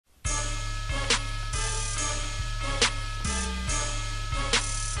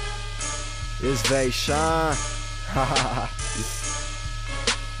It's Vayshawn.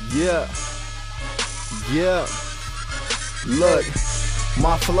 Yeah. Yeah. Look,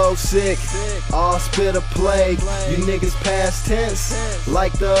 my flow sick, all spit a plague. You niggas past tense,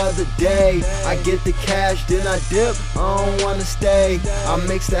 like the other day. I get the cash, then I dip, I don't wanna stay. I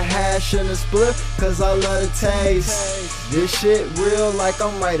mix the hash and the split, cause I love the taste. This shit real like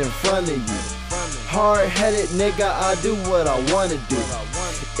I'm right in front of you. Hard-headed nigga, I do what I wanna do.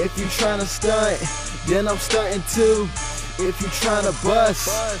 If you tryna stunt, then I'm stunting too. If you tryna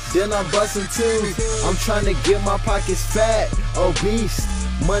bust, then I'm bustin' too. I'm tryna get my pockets fat, obese,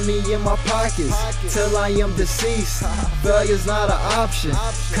 money in my pockets, till I am deceased. Failure's not an option,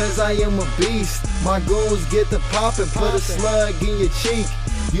 cause I am a beast. My goons get the poppin', put a slug in your cheek.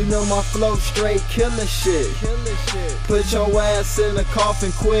 You know my flow straight killin' shit. Put your ass in a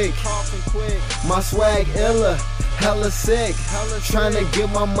coffin quick. My swag illa, hella sick. Tryna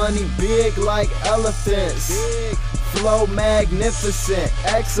get my money big like elephants. Flow magnificent,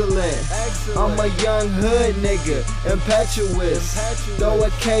 excellent. I'm a young hood nigga, impetuous. Throw a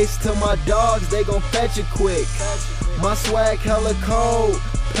case to my dogs, they gon' fetch it quick. My swag hella cold,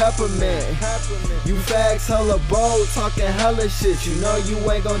 peppermint. You fags hella bold, talking hella shit you know you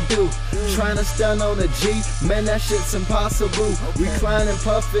ain't gon' do. Tryna stun on a G, man that shit's impossible. Reclining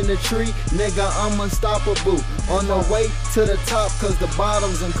puffin' the tree, nigga I'm unstoppable. On the way to the top cause the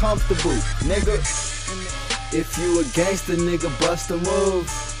bottom's uncomfortable, nigga. If you a gangster, nigga, bust a move.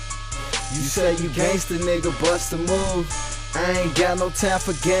 You say you gangster, nigga, bust a move. I ain't got no time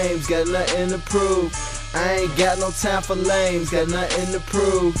for games, got nothing to prove. I ain't got no time for lames, got nothing to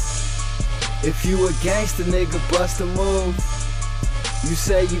prove. If you a gangster, nigga, bust a move. You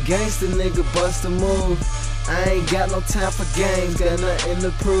say you gangster, nigga, bust a move. I ain't got no time for games, got nothing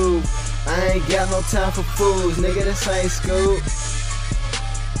to prove. I ain't got no time for fools, nigga, this ain't school.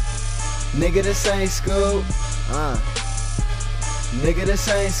 Nigga, this ain't school. Nigga, this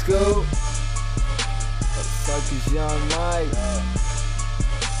ain't school. What the fuck is Young Mike?